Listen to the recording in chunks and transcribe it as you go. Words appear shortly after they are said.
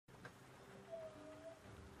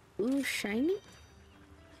Ooh, shiny?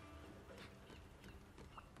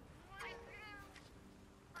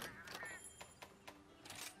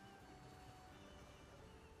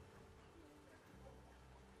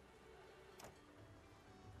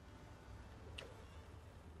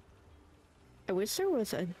 I wish there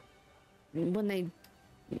was a... When they...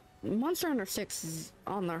 Monster Hunter 6 is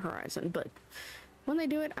on the horizon, but when they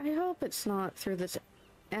do it, I hope it's not through this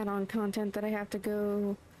add-on content that I have to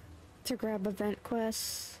go to grab event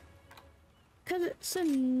quests. Because it's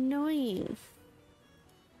annoying.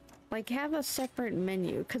 Like, have a separate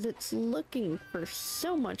menu, because it's looking for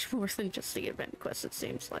so much more than just the event quest, it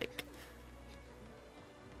seems like.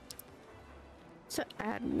 So,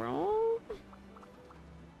 Admiral...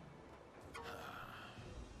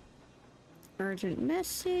 Urgent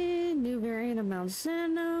message, new variant of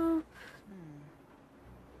Malzeno.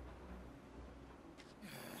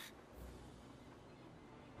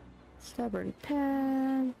 Stubborn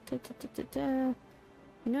pad.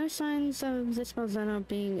 No signs of this Malzeno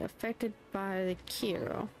being affected by the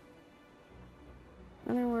Kiro.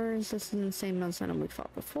 In other words, this is the same Malzeno we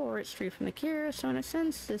fought before. It's free from the Kiro, so in a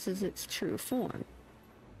sense, this is its true form.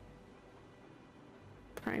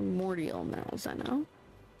 Primordial Malzeno.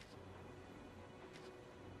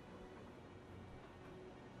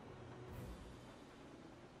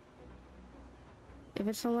 If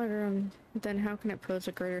it's no longer, then how can it pose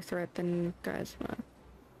a greater threat than Gizmo?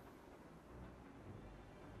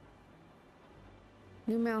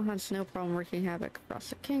 New Mal has no problem wreaking havoc across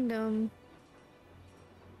the kingdom.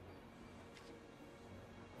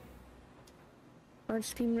 Large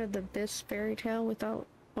theme of the Abyss fairy tale. We thought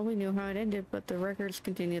we knew how it ended, but the records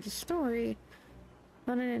continue the story.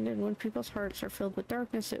 When it ended, when people's hearts are filled with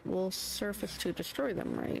darkness, it will surface to destroy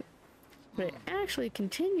them, right? But it actually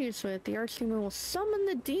continues with the Archdemon will summon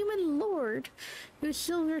the Demon Lord, whose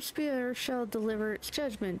silver spear shall deliver its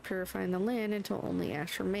judgment, purifying the land until only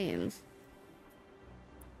ash remains.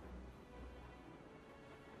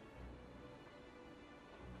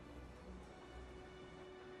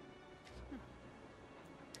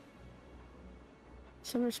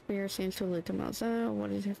 Silver spear seems to allude to Malzeno.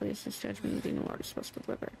 What exactly is this judgment the Demon Lord is supposed to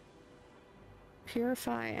deliver?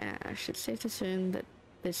 Purify ash. It's safe to assume that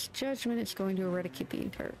this judgment is going to eradicate the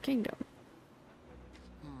entire kingdom.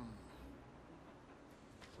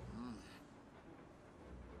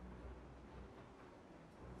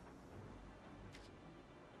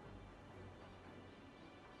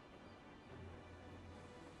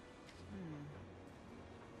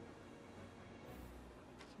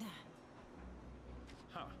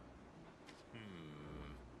 Huh.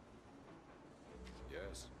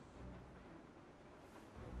 Yes.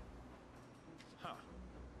 Huh.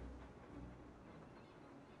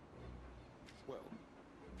 Well.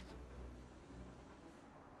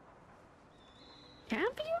 Have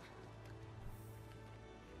you?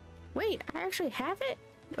 Wait, I actually have it?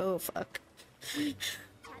 Oh, fuck.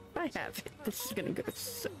 I have it. This is gonna go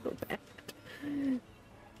so bad.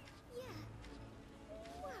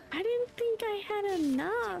 I didn't think I had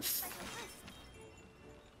enough.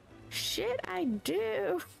 Shit, I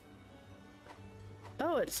do.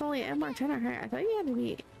 Oh, it's only MR10 or higher. I thought you had to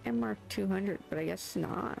be MR200, but I guess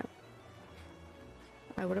not.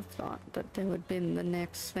 I would have thought that would have been the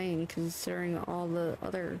next thing, considering all the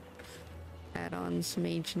other add-ons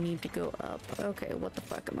made you need to go up. Okay, what the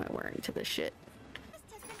fuck am I wearing to this shit?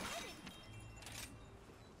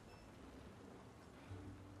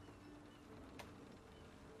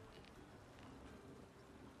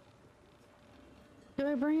 Do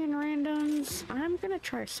I bring in randoms? I'm gonna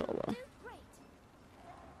try solo.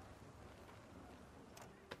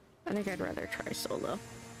 I think I'd rather try solo.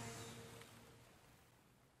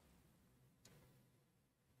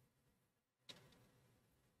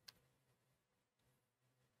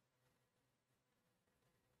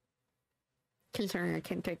 Considering I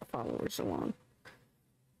can't take followers along.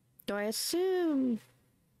 Do I assume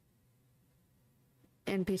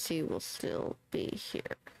NPC will still be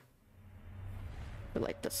here? For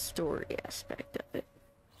like the story aspect of it.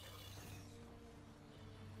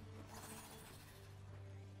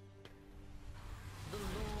 The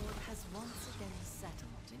Lord has once again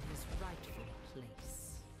settled in his rightful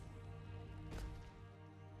place.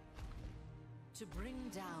 To bring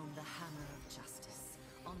down the hammer of justice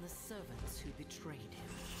on the servants who betrayed him.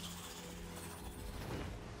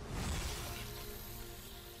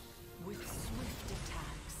 With swift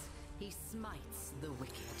attacks, he smites the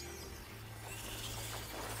wicked.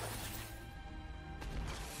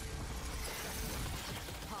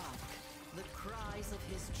 Hark, the cries of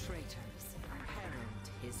his traitors herald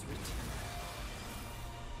his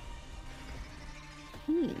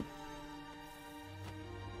return.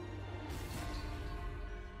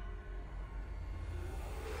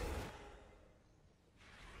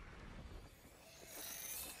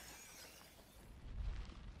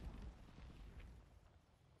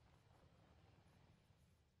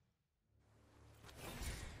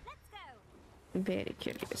 Very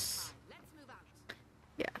curious. Let's move out.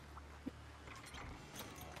 Yeah.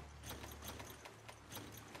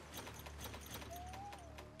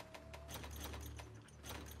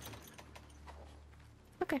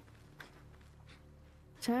 Okay.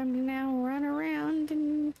 Time to now run around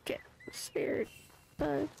and get spirit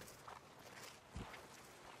bug.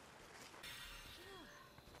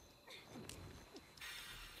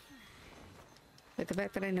 Like the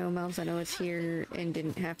fact that I know Malzeno is here and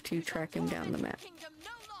didn't have to track him down the map.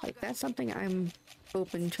 Like that's something I'm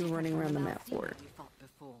open to running around the map for.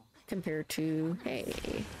 Compared to,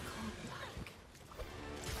 hey.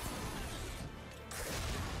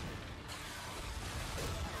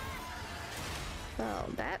 Well,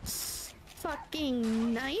 that's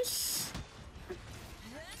fucking nice.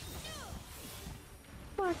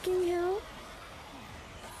 Fucking hell.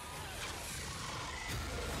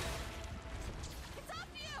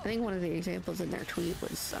 I think one of the examples in their tweet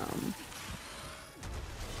was,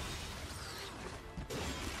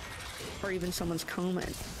 or even someone's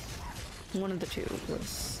comment. One of the two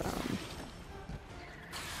was,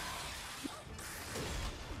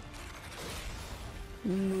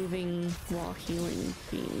 moving while healing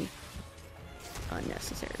being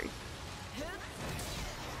unnecessary.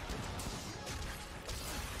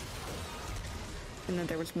 And that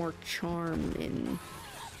there was more charm in,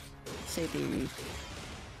 say,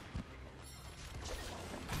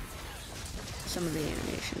 some of the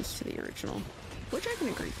animations to the original, which I can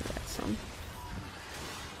agree with that some.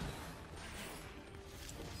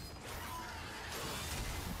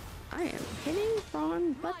 I am hitting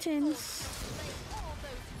wrong buttons.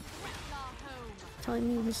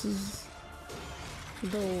 Telling me this is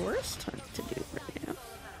the worst time to do right now.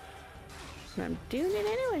 But I'm doing it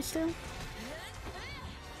anyway still.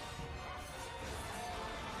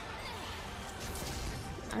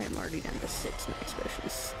 I am already down to 6 max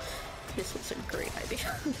specials. This was a great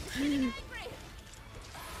idea.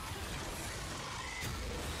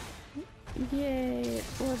 Yay, it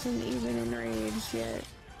wasn't even enraged yet.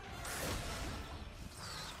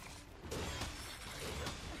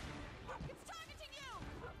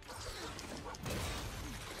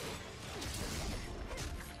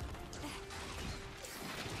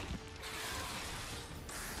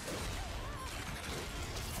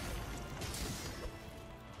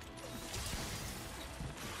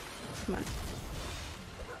 Come on.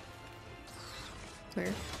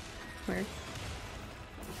 Where? Where?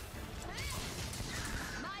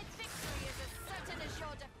 My victory is as certain as your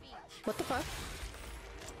defeat. What the fuck?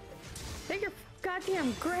 Take your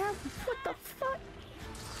goddamn grab! What the fuck?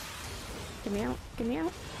 Get me out! Get me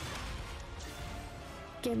out!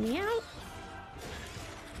 Get me out!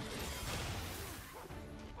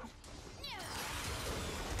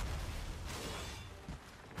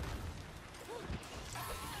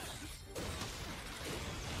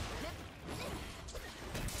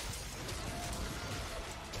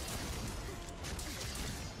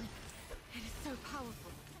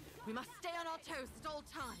 We must stay on our toes at all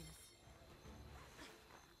times.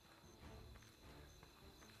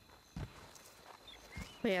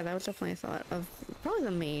 But yeah, that was definitely a thought of probably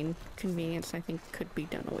the main convenience I think could be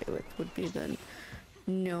done away with would be the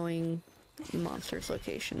knowing monsters'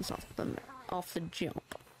 locations off the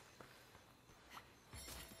jump.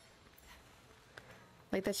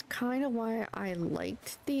 Like that's kind of why I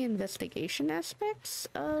liked the investigation aspects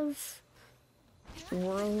of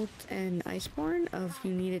World and Iceborne, of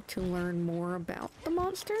you needed to learn more about the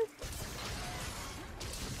monster.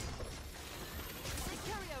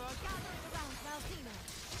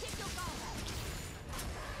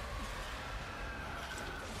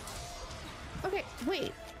 Okay,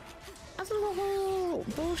 wait. I thought the whole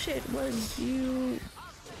bullshit was you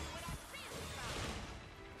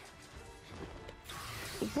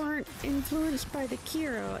weren't influenced by the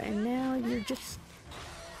Kiro, and now you're just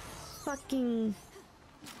fucking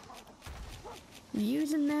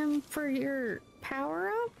using them for your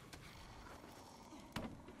power-up?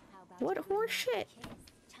 What horseshit?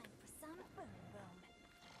 Time for some boom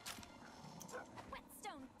boom.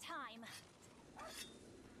 Whetstone time.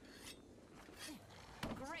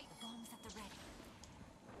 Great bombs at the ready.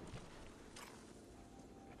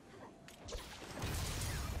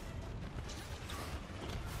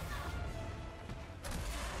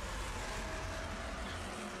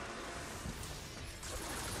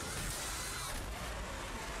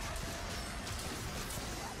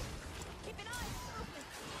 Keep an eye open.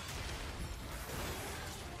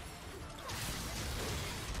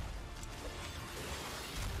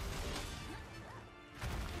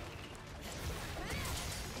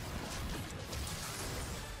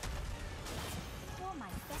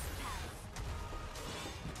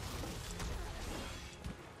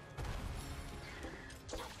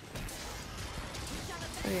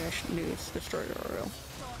 Maybe I should use Destroyer Oil.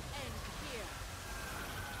 Don't end here.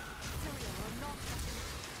 Tyrion will not have to.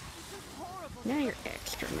 This is horrible. Now you're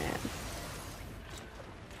extra mad.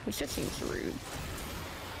 Which just seems rude.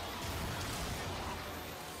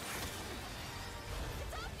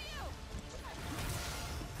 It's up to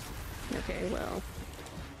you. Okay, well.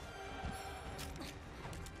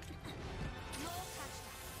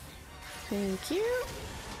 Thank you.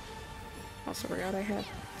 Also forgot I had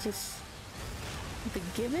just the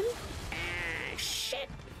given. Ah, shit.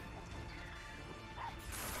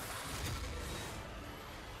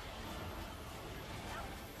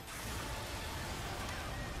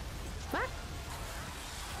 Fuck.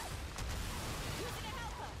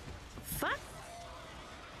 Fuck.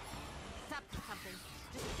 Tap something.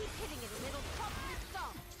 Just keep hitting it and it'll probably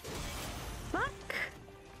stop. Fuck.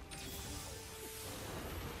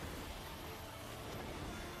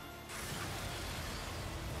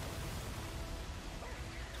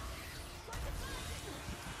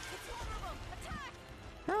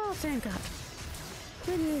 Oh, thank God.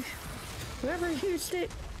 Good news. Whoever used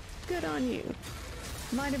it, good on you.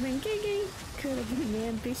 Might have been Gigi, could have been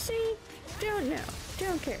the NPC, don't know,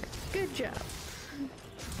 don't care. Good job.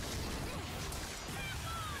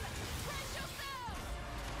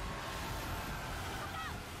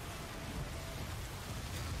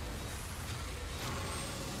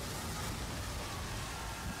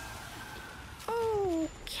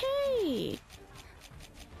 Okay.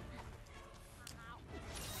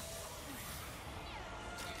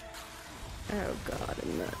 Oh God,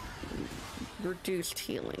 and the reduced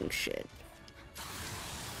healing shit.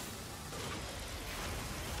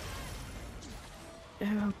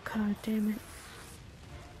 Oh God damn it.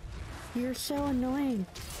 You're so annoying.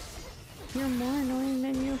 You're more annoying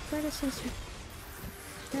than your predecessor.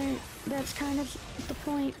 Right, that's kind of the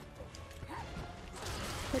point.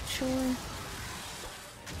 But sure.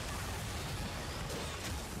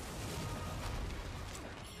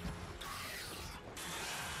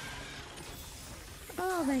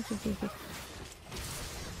 Oh, thank you, Kiki.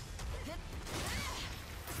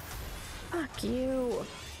 Fuck you.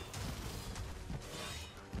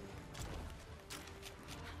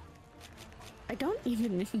 I don't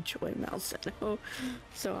even enjoy Malseno,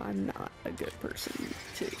 so I'm not a good person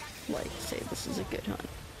to, like, say this is a good hunt.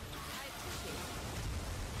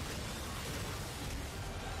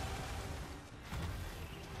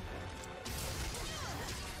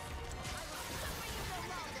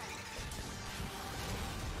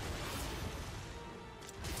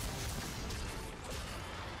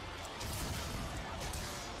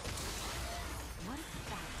 What if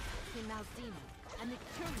that between Malzeno and the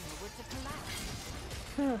Curio were to collapse?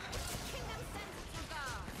 Ugh. Kingdom sends its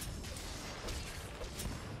regards.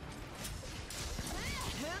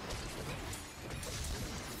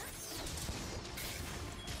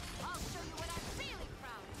 I'll show you what I'm really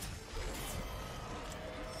proud of.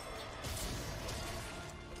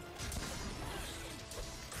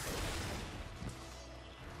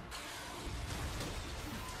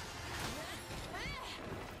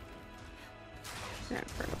 That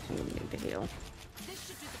probably need to heal. This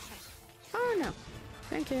should do the trick. Oh no.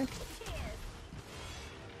 Thank you. I'll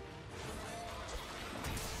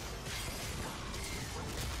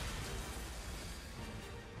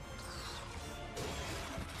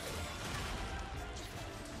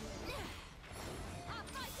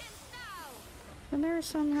fight him now! And there's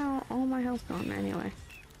somehow all my health gone anyway.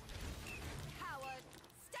 Coward,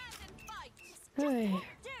 stand and fight! Hey.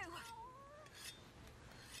 Do.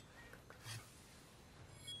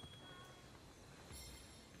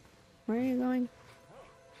 Where are you going?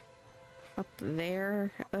 Up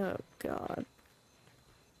there? Oh God.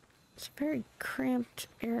 It's a very cramped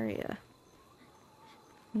area.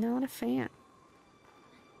 Not a fan.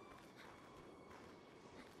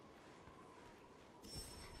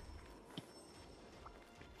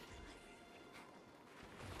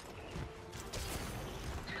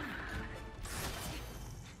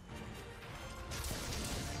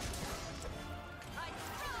 I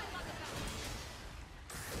try like a bat!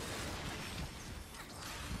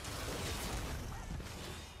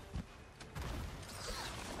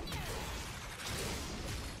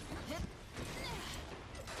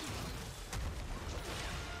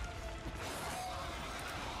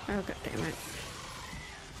 Oh God damn it.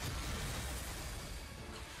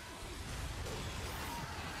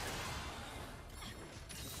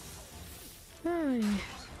 Hey.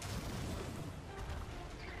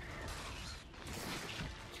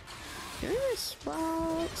 Doing this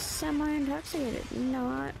while semi-intoxicated,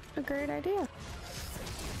 not a great idea.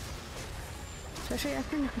 Especially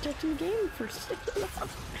after not touching the game for so long.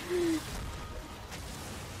 Coming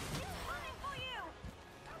for you.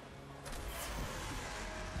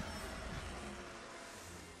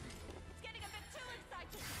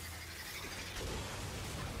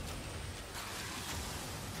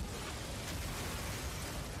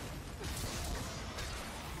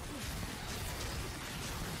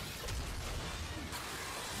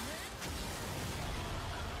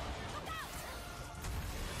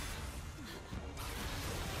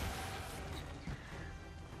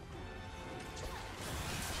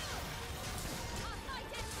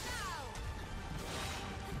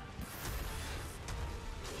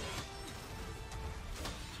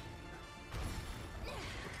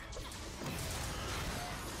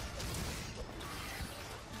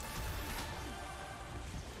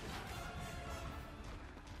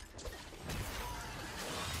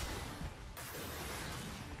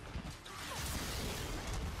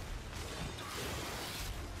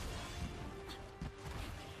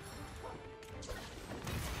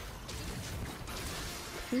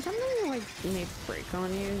 Can somebody like make break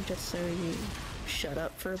on you just so you shut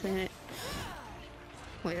up for a minute?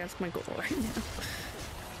 Like that's my goal right now.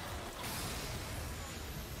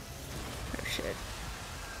 Oh shit.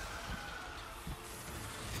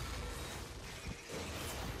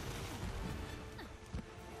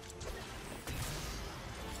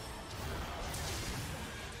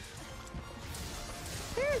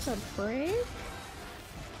 There's a break.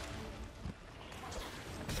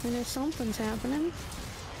 I know something's happening.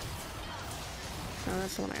 Oh,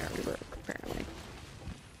 that's the one I already broke, apparently.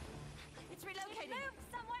 It's relocating. Move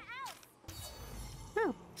somewhere else.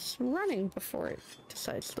 Oh, it's running before it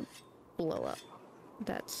decides to blow up.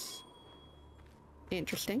 That's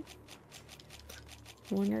interesting.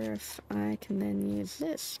 Wonder if I can then use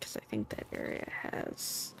this, because I think that area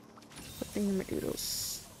has the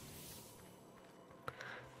thingamadoodles.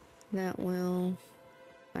 That will...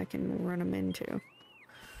 I can run them into.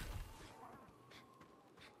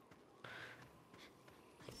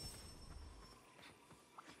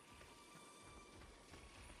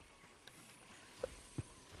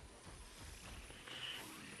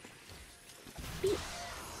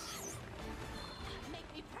 Make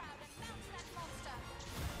me proud and mount that monster.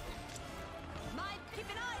 Mind, keep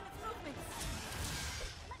an eye on its movements.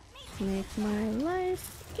 Let me Make my life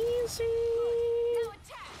easy! now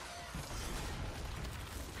attack.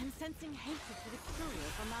 I'm sensing hatred for the courier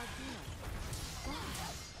from Aldino.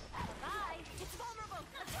 Bye. It's vulnerable.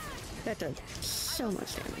 Attack. That does so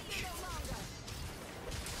much damage. No longer.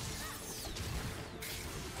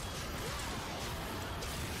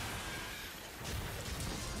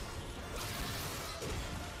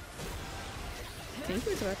 I think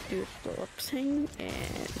he's about to do a blow up thing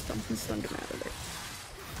and something stunned him out of there.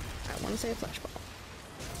 I want to say a flashball.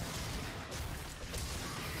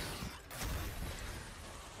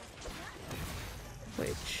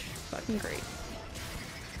 Which, fucking great.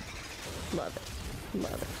 Love it.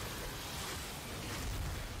 Love it.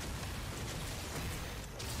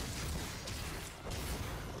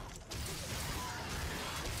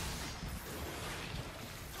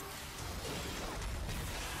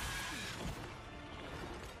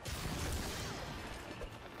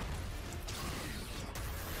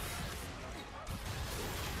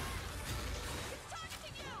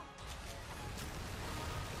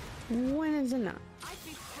 When is it not? I'd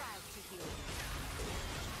be proud to heal.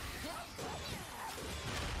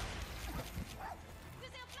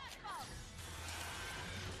 Use your flashball.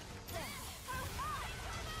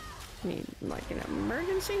 Need like an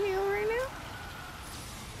emergency heal right now?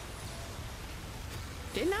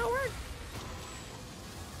 Did not work.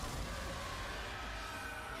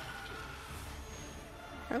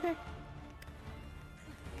 Okay.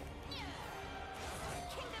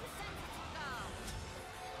 Kingdom sent. Go.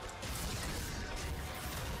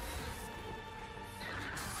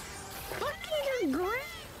 Fucking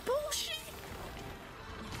great bullshit.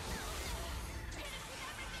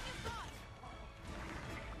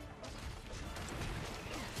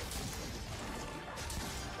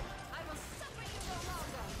 I will suffer you no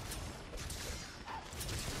longer.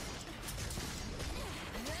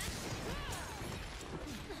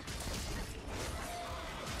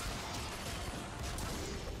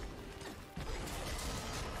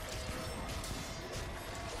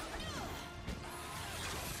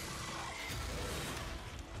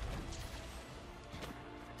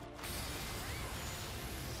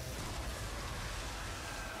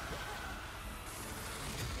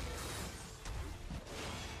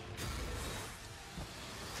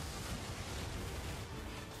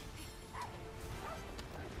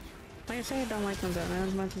 Like I say, I don't like Manzana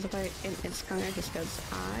as much as I fight, and it's kind of just because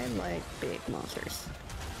I like big monsters.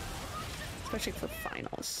 Especially for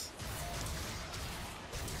finals.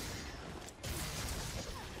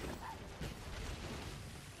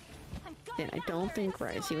 I'm going And I don't think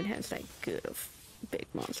Rise even has that good of big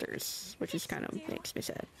monsters, which is kind of makes me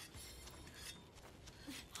sad.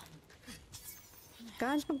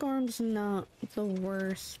 Gosmagorm's not the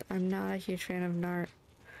worst. I'm not a huge fan of Nart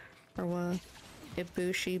or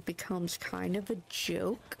Ibushi becomes kind of a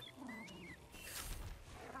joke,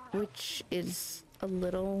 which is a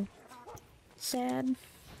little sad.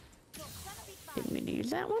 Didn't mean to use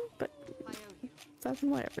that one, but fucking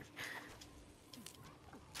whatever.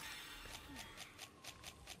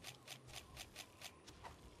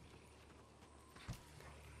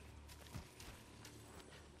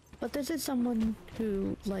 But this is someone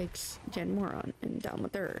who likes Gen Moron and Down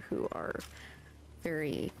with Her, who are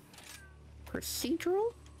very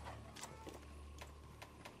procedural,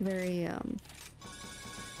 very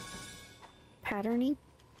patterny,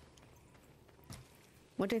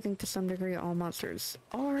 which I think to some degree all monsters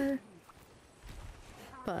are.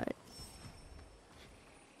 but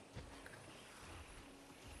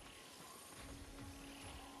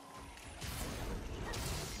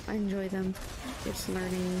I enjoy them. It's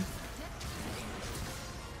learning.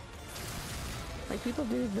 Like, people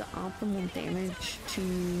do the optimal damage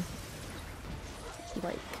to,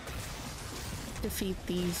 like, defeat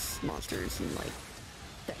these monsters in, like,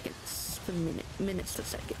 seconds to minutes to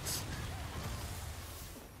seconds.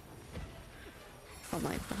 On,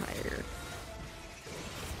 like, the higher,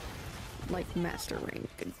 like, master rank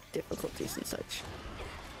and difficulties and such.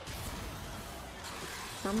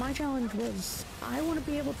 Where my challenge was, I want to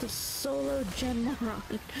be able to solo Gen Moron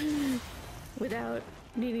without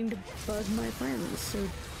needing to bug my friends. So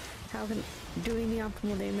doing the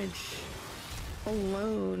optimal damage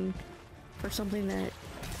alone for something that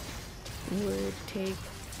would take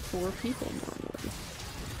 4 people normally.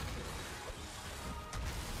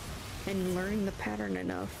 And learning the pattern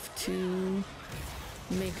enough to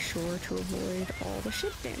make sure to avoid all the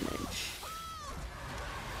ship damage.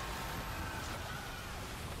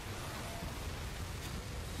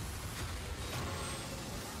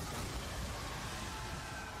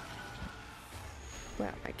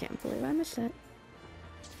 Wow, I can't believe I missed that.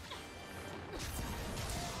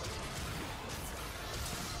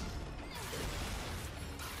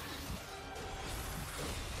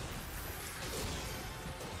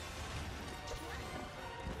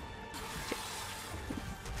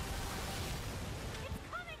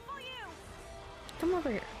 Come over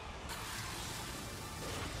here.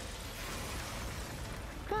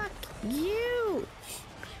 Fuck you!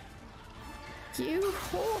 You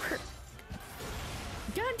whore!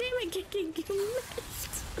 God damn it, get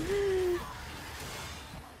missed!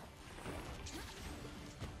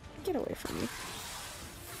 Get away from me.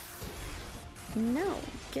 No,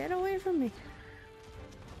 get away from me.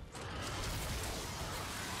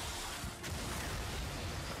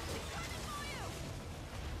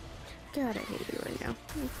 God, I hate you right now.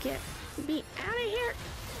 Get me out of here!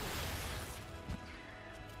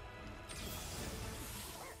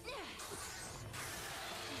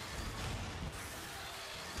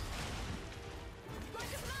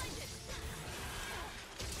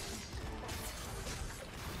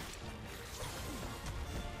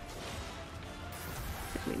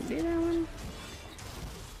 Did we do that one?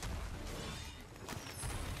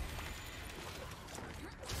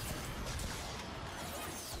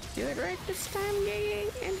 Do it right this time, Gay,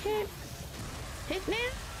 and hit. Hit now.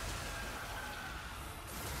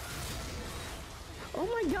 Oh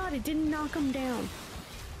my god, it didn't knock him down.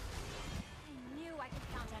 I knew I could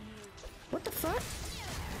count on you. What the fuck?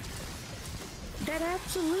 That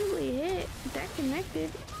absolutely hit. That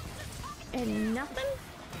connected. And nothing?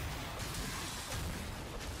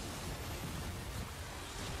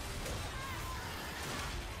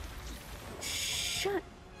 Shut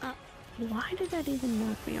up. Why did that even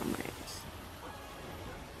knock me on my ass?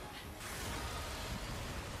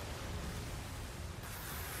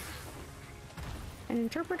 And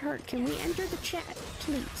interpret heart, can we enter the chat,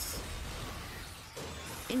 please?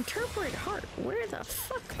 Interpret heart, where the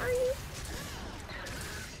fuck are you?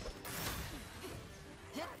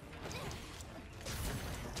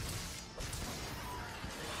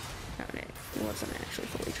 Okay, it wasn't actually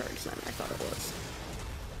fully charged then, I thought it was.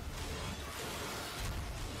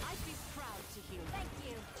 I'd be proud to hear. Thank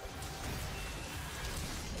you.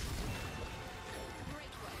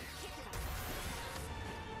 Great work. Kick it up.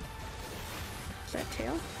 Is that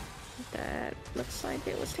tail? That looks like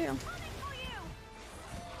it was tail. Coming for you.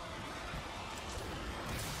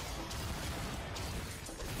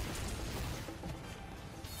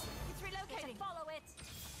 It's relocating. Follow it.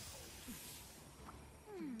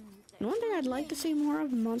 One thing I'd like to see more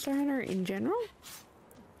of in Monster Hunter in general,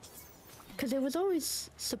 because it was always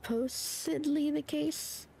supposedly the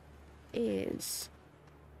case, is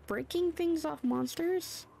breaking things off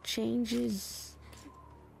monsters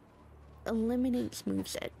eliminates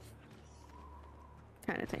moveset.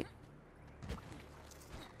 Kind of thing.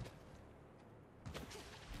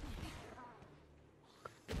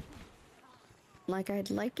 Like, I'd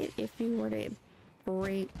like it if you were to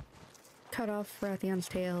cut off Rathion's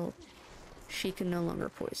tail, she can no longer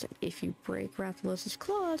poison. If you break Rathalos'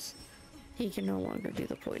 claws, he can no longer do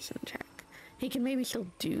the poison attack. He can maybe still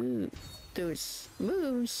do those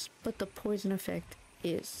moves, but the poison effect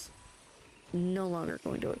is no longer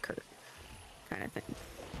going to occur. Kind of thing.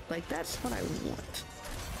 Like, that's what I want.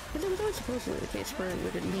 But it was always supposedly the case where it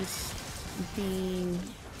would at least be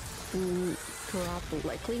drop the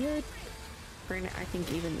likelihood. Granted, I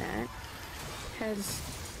think even that has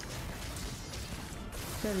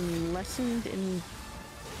been lessened in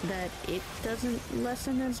that it doesn't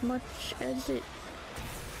lessen as much as it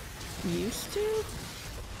used to.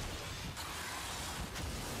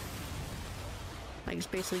 Like, it's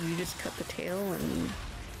basically you just cut the tail and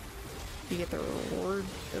you get the reward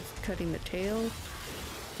of cutting the tail.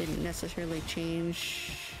 Didn't necessarily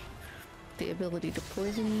change the ability to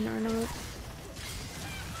poison or not.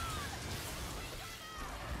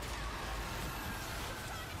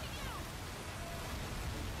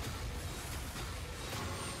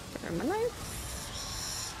 Are my life?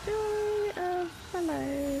 Story of my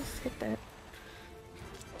life. Hit that.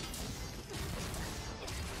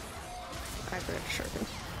 I forgot to sharpen.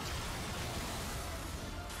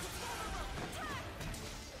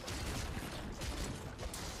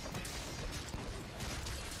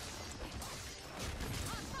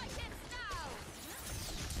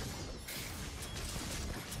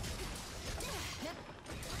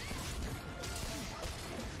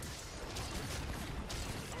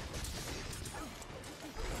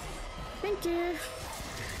 Thank you.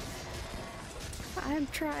 I'm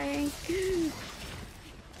trying.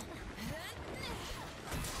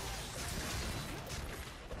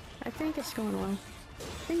 I think it's going well.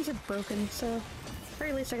 Things are broken, so at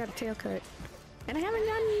very least I got a tail cut. And I haven't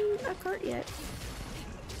gotten a cart yet.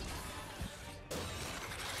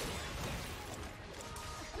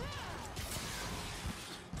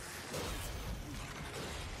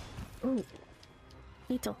 Ooh.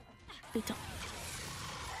 Beetle. Beetle.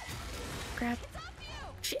 Grab.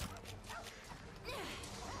 Shit.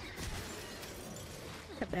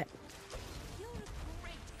 I bet.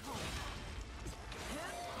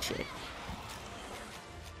 Shit.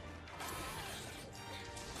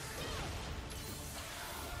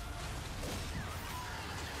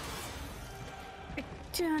 I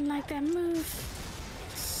don't like that move.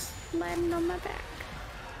 Sliding on my back.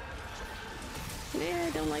 Yeah, I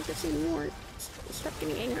don't like this anymore. Stop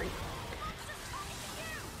getting angry.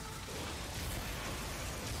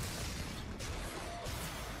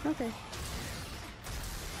 Okay.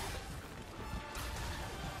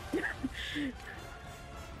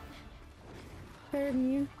 Better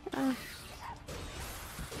than you. I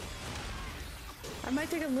might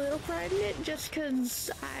take a little pride in it just because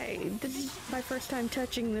this is my first time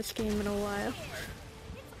touching this game in a while.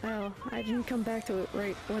 Well, I didn't come back to it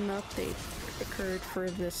right when the update occurred for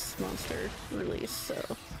this monster release, so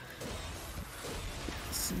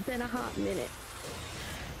it's been a hot minute.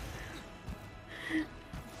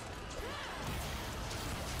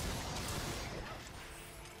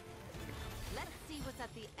 Let's see what's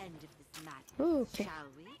at the end of this matter. Okay. Shall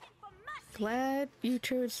we? Glad you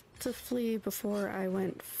chose to flee before I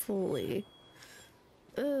went fully.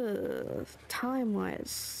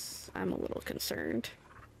 Time-wise, I'm a little concerned.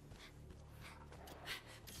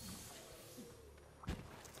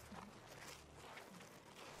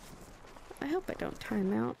 I hope I don't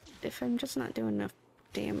time out. If I'm just not doing enough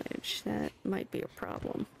damage, that might be a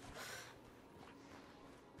problem.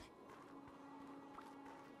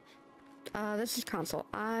 This is console.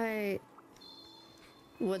 I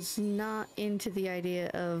was not into the idea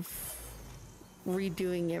of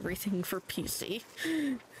redoing everything for PC.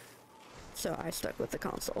 So I stuck with the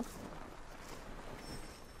console.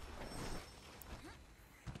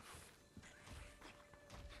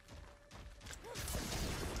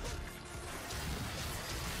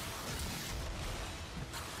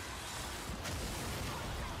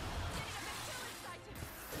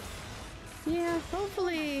 Yeah,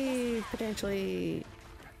 hopefully, potentially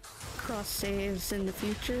cross saves in the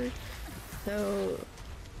future, though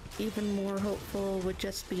even more hopeful would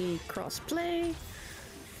just be cross play.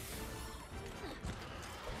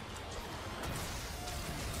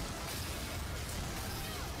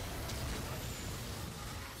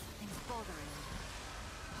 Things bothering me.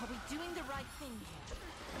 Are we doing the right thing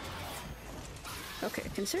here? Okay,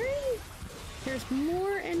 considering there's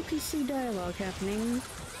more NPC dialogue happening.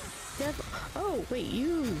 Oh, wait,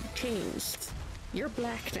 you changed. You're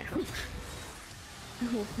black now.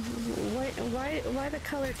 Why the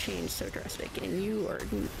color change so drastic? And you are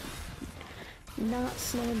not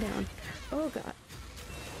slowing down. Oh god.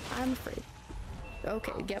 I'm afraid.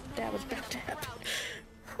 Okay, yep, that was about to happen.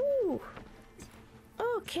 Whew.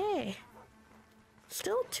 Okay.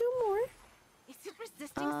 Still two more. Is it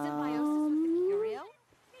resisting symbiosis with Imperial?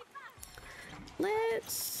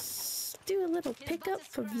 Let's do a little pickup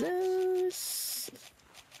of those.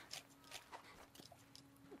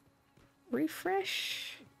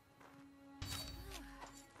 Refresh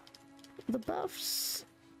the buffs.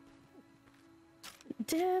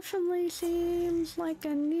 Definitely seems like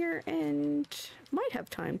a near end. Might have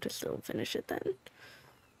time to still finish it then.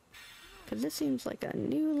 Because this seems like a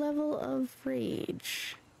new level of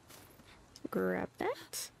rage. Grab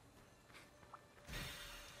that.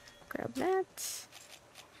 Grab that.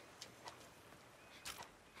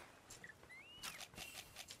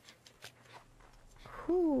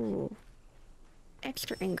 Ooh.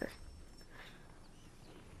 Extra anger.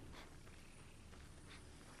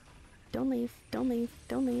 Don't leave, don't leave,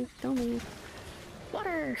 don't leave, don't leave.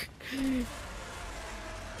 Water! I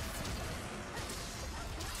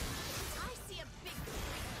see a big.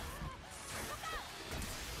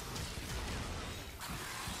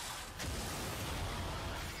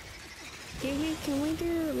 Gigi, can we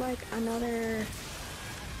do like another...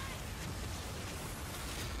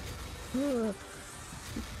 Ugh.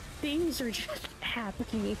 Things are just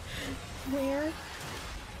happening. Where?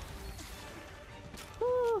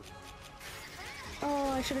 Oh, oh,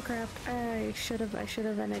 I should have crapped. I should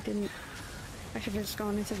have, and I didn't. I should have just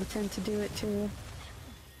gone into the tent to do it too.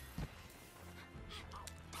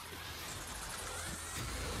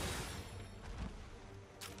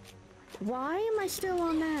 Why am I still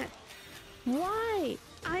on that? Why?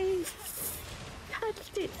 I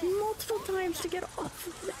touched it multiple times to get off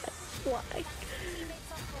of that. Why?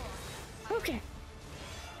 Okay.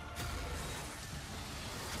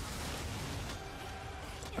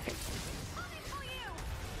 Okay.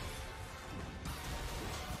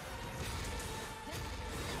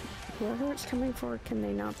 Whoever it's coming for, can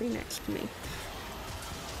they not be next to me?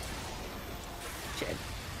 Shit.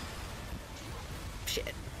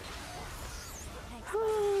 Shit.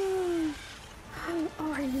 Oh,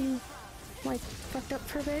 are you, like, fucked up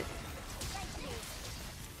for a bit?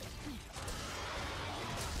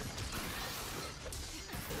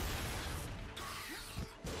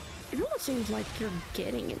 It almost seems like you're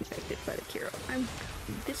getting infected by the Kiro.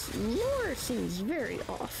 This lore seems very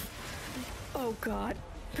off. Oh god.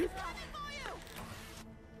 You're my best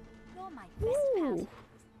pal. Ooh.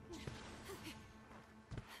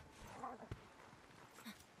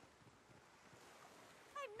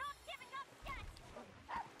 I'm not giving up yet.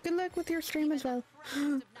 Good luck with your stream as well. Crows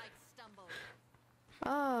of night stumble.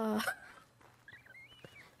 Ah.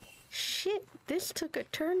 Shit, this took a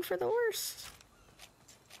turn for the worse.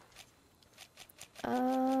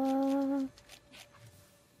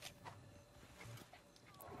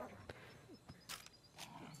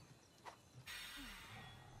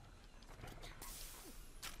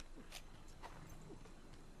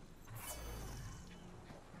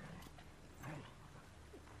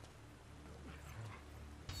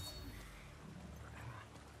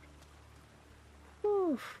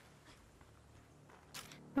 Oof.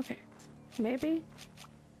 Okay, maybe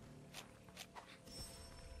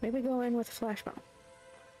go in with a flash bomb.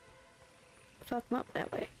 Fuck them up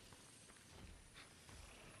that way.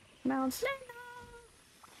 Mount Snow.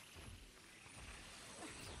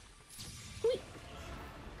 Whee!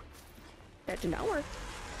 That did not work.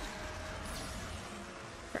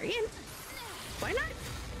 Try again. Why not?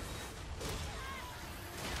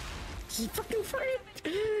 Just fucking fight.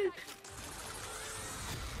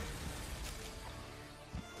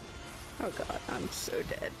 Oh god, I'm so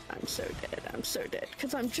dead. I'm so dead. I'm so dead.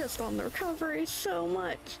 Because I'm just on the recovery so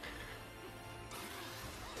much.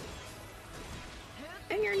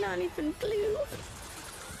 And you're not even blue.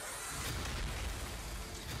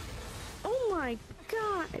 Oh my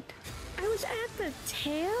god. I was at the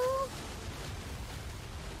tail?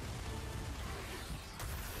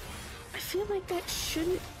 I feel like that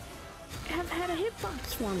shouldn't have had a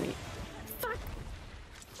hitbox for me. Fuck.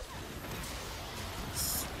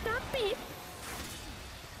 Stop it!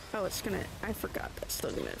 Oh, it's gonna... I forgot that's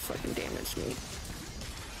still gonna fucking damage me.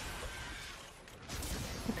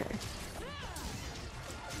 Okay.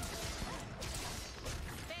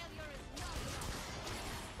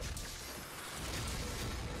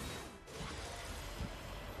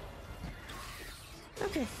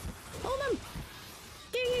 Okay. Hold him!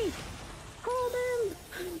 Gigi! Hold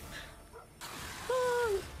him!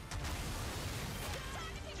 Oh.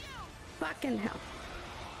 Fucking hell.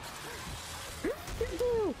 You're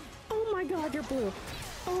blue! Oh my god, you're blue.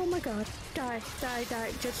 Oh my god. Die, die,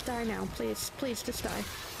 die. Just die now, please. Please just die.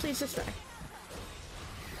 Please just die.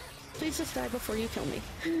 Please just die before you kill me.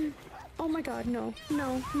 Oh my god, no.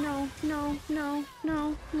 No, no, no, no,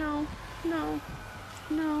 no, no, no,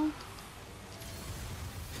 no.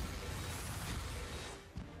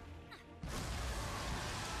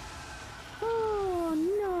 Oh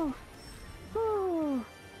no. Oh.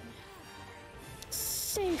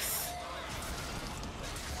 Safe.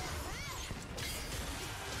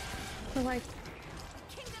 For like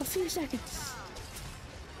a few seconds.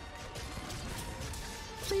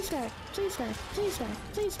 Please die. Please die. Please die.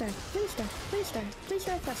 Please die. Please die. Please die. Please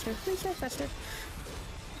die faster. Please die faster.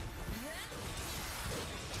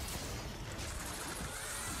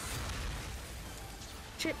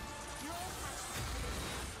 Shit.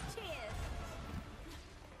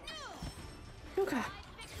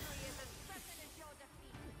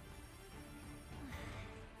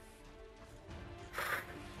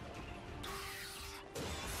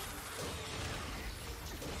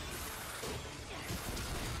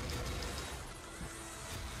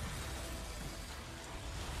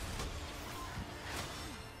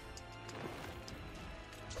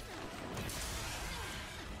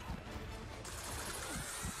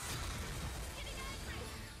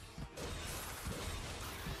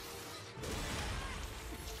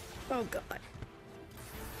 Oh god.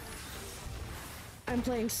 I'm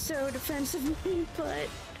playing so defensively, but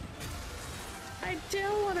I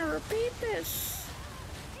don't want to repeat this.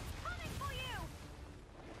 It's coming for you!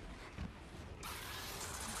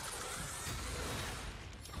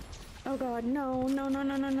 Oh god, no, no, no,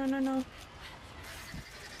 no, no, no, no, no.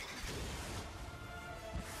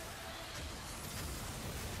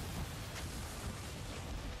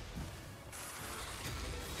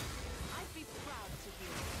 I'd be proud to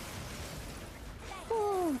hear it.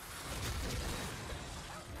 Oh.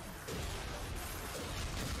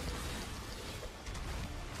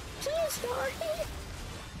 Please, Dorothy.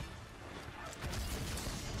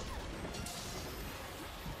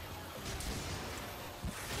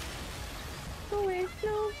 No way,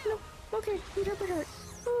 no, no. Okay, interpret her.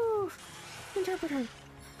 Oh, interpret her.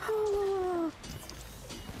 Oh.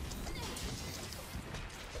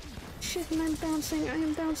 Shit, and I'm bouncing, I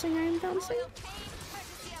am bouncing, I am bouncing. Royal pain,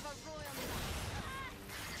 courtesy of a royal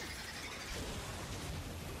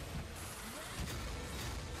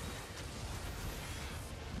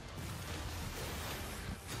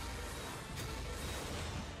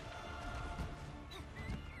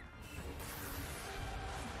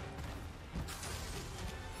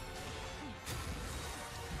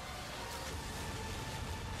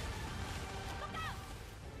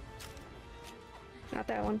Not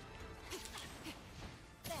that one.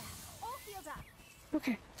 there. All healed up.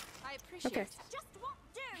 Okay, I appreciate okay. it. Just won't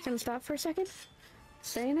do. Can we stop for a second?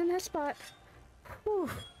 Staying in that spot. Whew.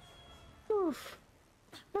 Whew.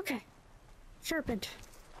 Okay. Serpent.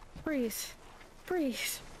 Breathe. Breathe.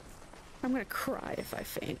 I'm gonna cry if I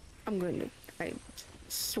faint. I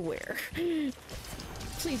swear. Please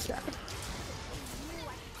stop. Knew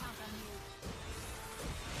I could count on you.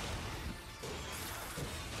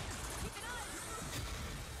 Keep an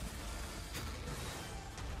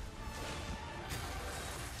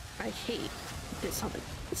eye. I hate this hunt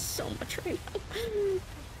so much right now.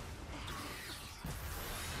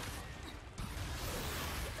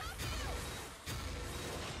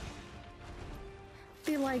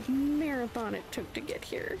 The like marathon it took to get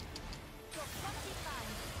here. You'll probably find.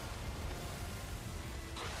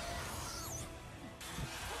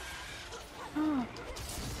 Oh.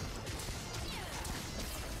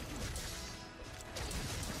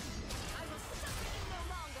 I will suffer you no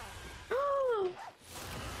longer. Oh.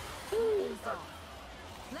 Something's off.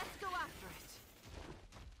 Let's go after it.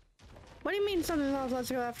 What do you mean something's off? Let's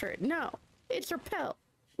go after it. No, it's repel.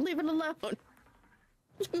 Leave it alone.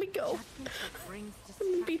 Let me go. That brings Let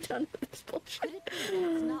me be distraction. done with this bullshit. Could it be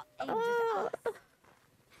that it's not aimed at us?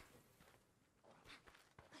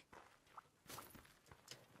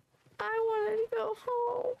 I wanted to go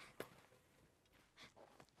home.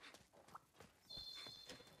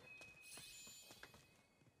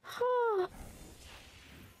 Huh.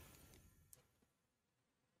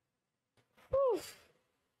 Oof.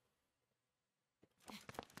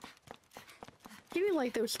 Give me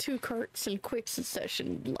like those 2 carts in quick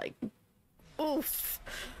succession, like, oof.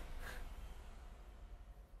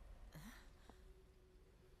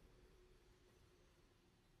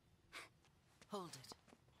 Hold it.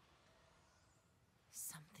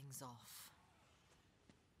 Something's off.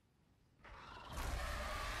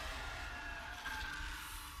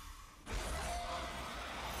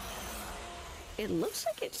 It looks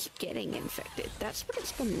like it's getting infected. That's what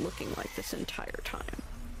it's been looking like this entire time.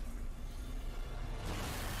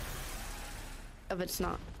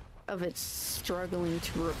 Of it's struggling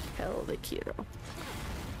to repel the keto.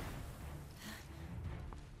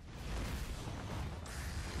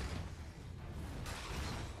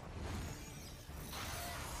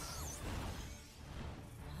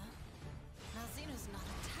 Malzeno's not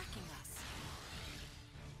attacking us.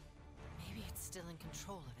 Maybe it's still in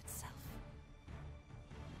control of itself.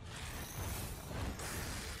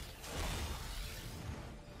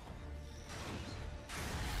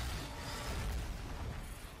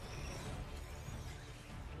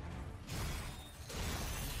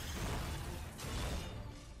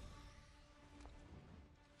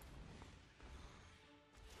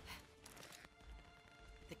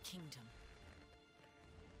 The kingdom.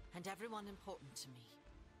 And everyone important to me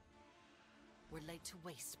were laid to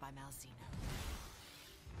waste by Malzeno.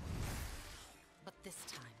 But this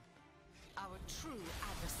time, our true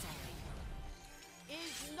adversary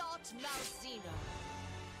is not Malzeno.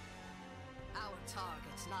 Our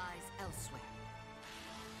target lies elsewhere.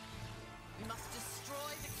 We must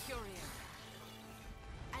destroy the courier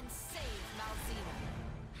and save Malzeno.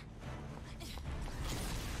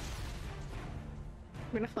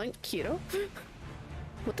 We're gonna hunt keto?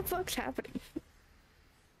 What the fuck's happening?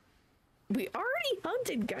 We already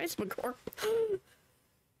hunted Guys McCor.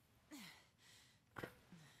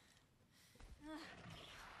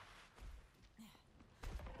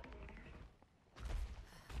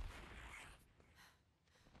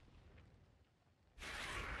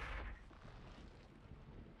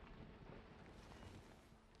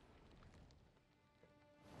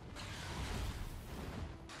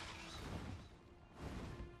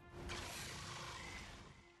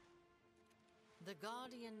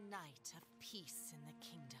 guardian knight of peace in the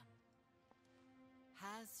kingdom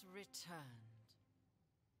has returned.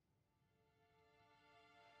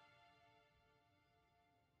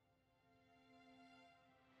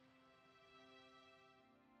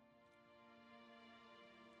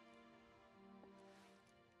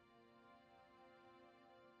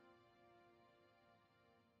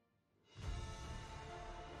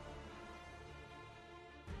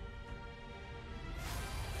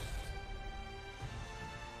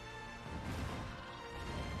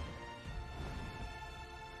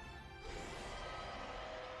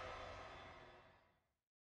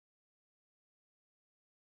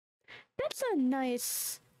 That's a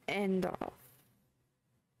nice end off.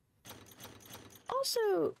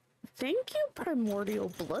 Also, thank you, Primordial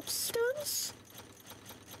Bloodstones.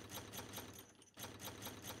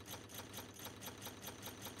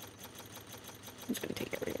 I'm just gonna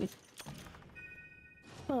take everything.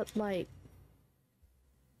 But, like...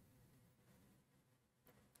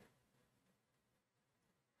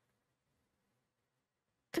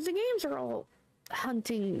 because the games are all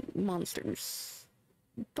hunting monsters.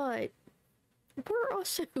 But we're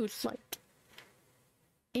also, like,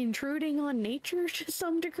 intruding on nature to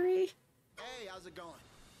some degree. Hey, how's it going?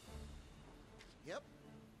 Yep.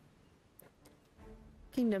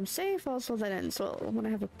 Kingdom safe, also that ends well when I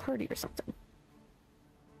have a party or something.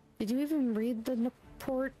 Did you even read the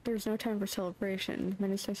report? There's no time for celebration.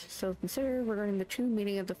 Many things to still consider regarding the true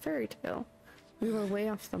meaning of the fairy tale. We were way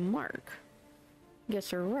off the mark.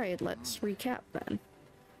 Guess you're right, let's recap then.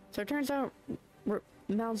 So it turns out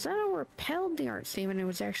Malzeno repelled the art demon and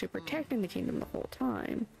was actually protecting the kingdom the whole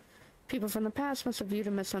time. People from the past must have viewed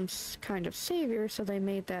him as some kind of savior, so they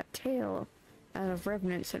made that tale out of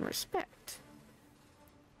reverence and respect.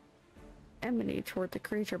 Enmity toward the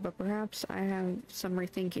creature, but perhaps I have some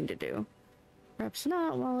rethinking to do. Perhaps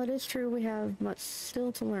not. While it is true we have much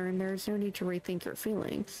still to learn, there is no need to rethink your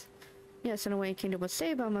feelings. Yes, in a way, Kingdom was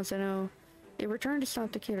saved by Malzeno. It returned to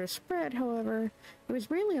stop the cure spread, however, it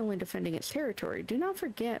was really only defending its territory. Do not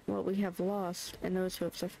forget what we have lost and those who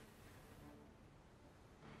have suffered.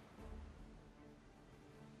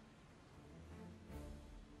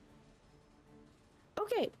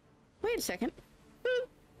 Okay, wait a second.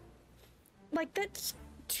 Like, that's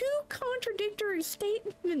two contradictory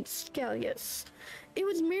statements, Gallius. It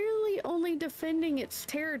was merely only defending its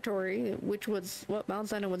territory, which was what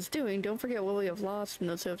Malzeno was doing. Don't forget what we have lost and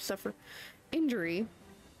those who have suffered injury.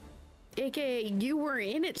 AKA, you were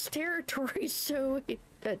in its territory, so it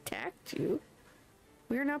attacked you.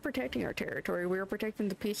 We are not protecting our territory, we are protecting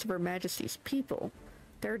the peace of Her Majesty's people.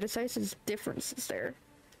 There are decisive differences there.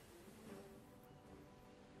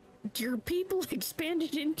 Your people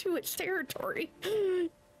expanded into its territory.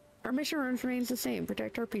 Our mission remains the same.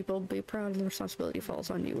 Protect our people, be proud, and the responsibility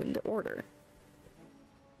falls on you in the order.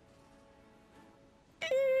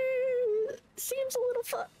 Seems a little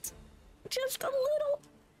fucked. Just a little.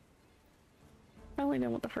 I only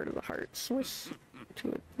know what the heart of the heart. Switch to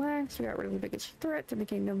a relax. We got rid of the biggest threat to the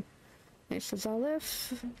kingdom. Nice as all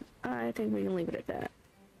this. I think we can leave it at that.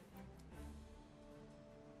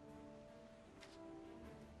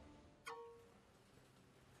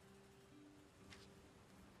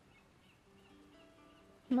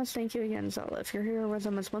 Must thank you again, Zolif. Your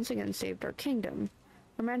heroism has once again saved our kingdom.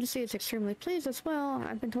 Her Majesty is extremely pleased as well.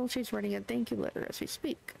 I've been told she's writing a thank you letter as we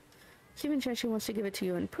speak. She even said she wants to give it to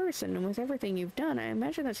you in person, and with everything you've done, I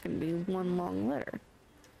imagine that's going to be one long letter.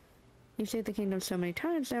 You've saved the kingdom so many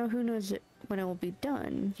times now, who knows when it will be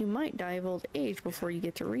done. You might die of old age before you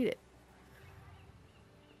get to read it.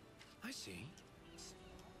 I see.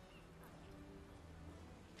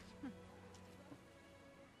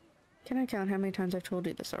 Can I count how many times I've told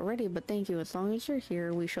you this already, but thank you. As long as you're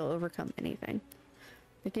here, we shall overcome anything.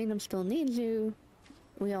 The kingdom still needs you.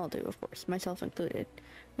 We all do, of course, myself included.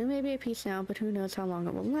 We may be at peace now, but who knows how long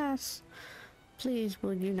it will last. Please,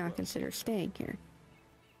 will you not consider staying here?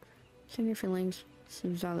 Send your feelings to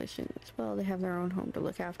Zali soon as well. They have their own home to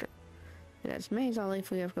look after. But as May, Zali,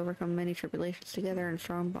 if we have overcome many tribulations together, and a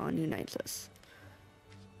strong bond unites us.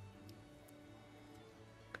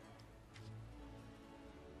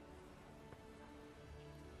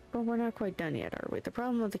 But we're not quite done yet, are we? The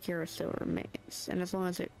problem with the cure still remains, and as long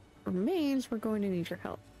as it remains, we're going to need your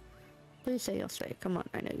help. Please say you'll stay. Come on,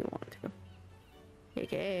 I know you want to.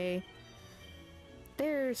 AKA,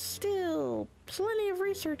 there's still plenty of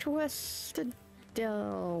research west to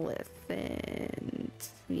deal with, and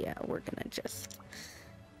yeah, we're gonna just...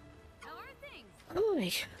 How are things?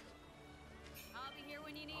 Oy. I'll be here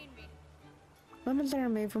when you need me. Weapons that are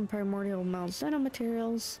made from primordial Malzeno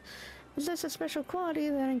materials. Possess a special quality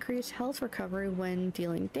that increases health recovery when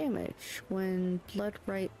dealing damage. When blood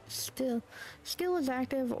right skill is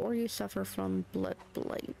active or you suffer from blood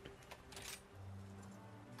blight.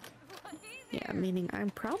 Yeah, meaning I'm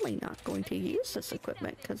probably not going to use this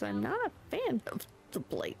equipment because I'm not a fan of the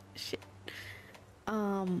blight shit.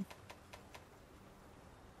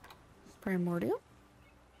 Primordial.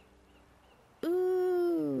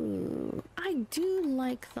 Ooh, I do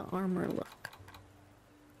like the armor look.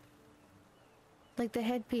 Like the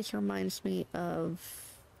headpiece reminds me of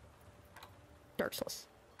Dark Souls.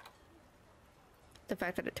 The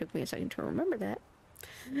fact that it took me a second to remember that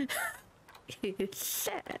is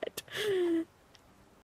sad.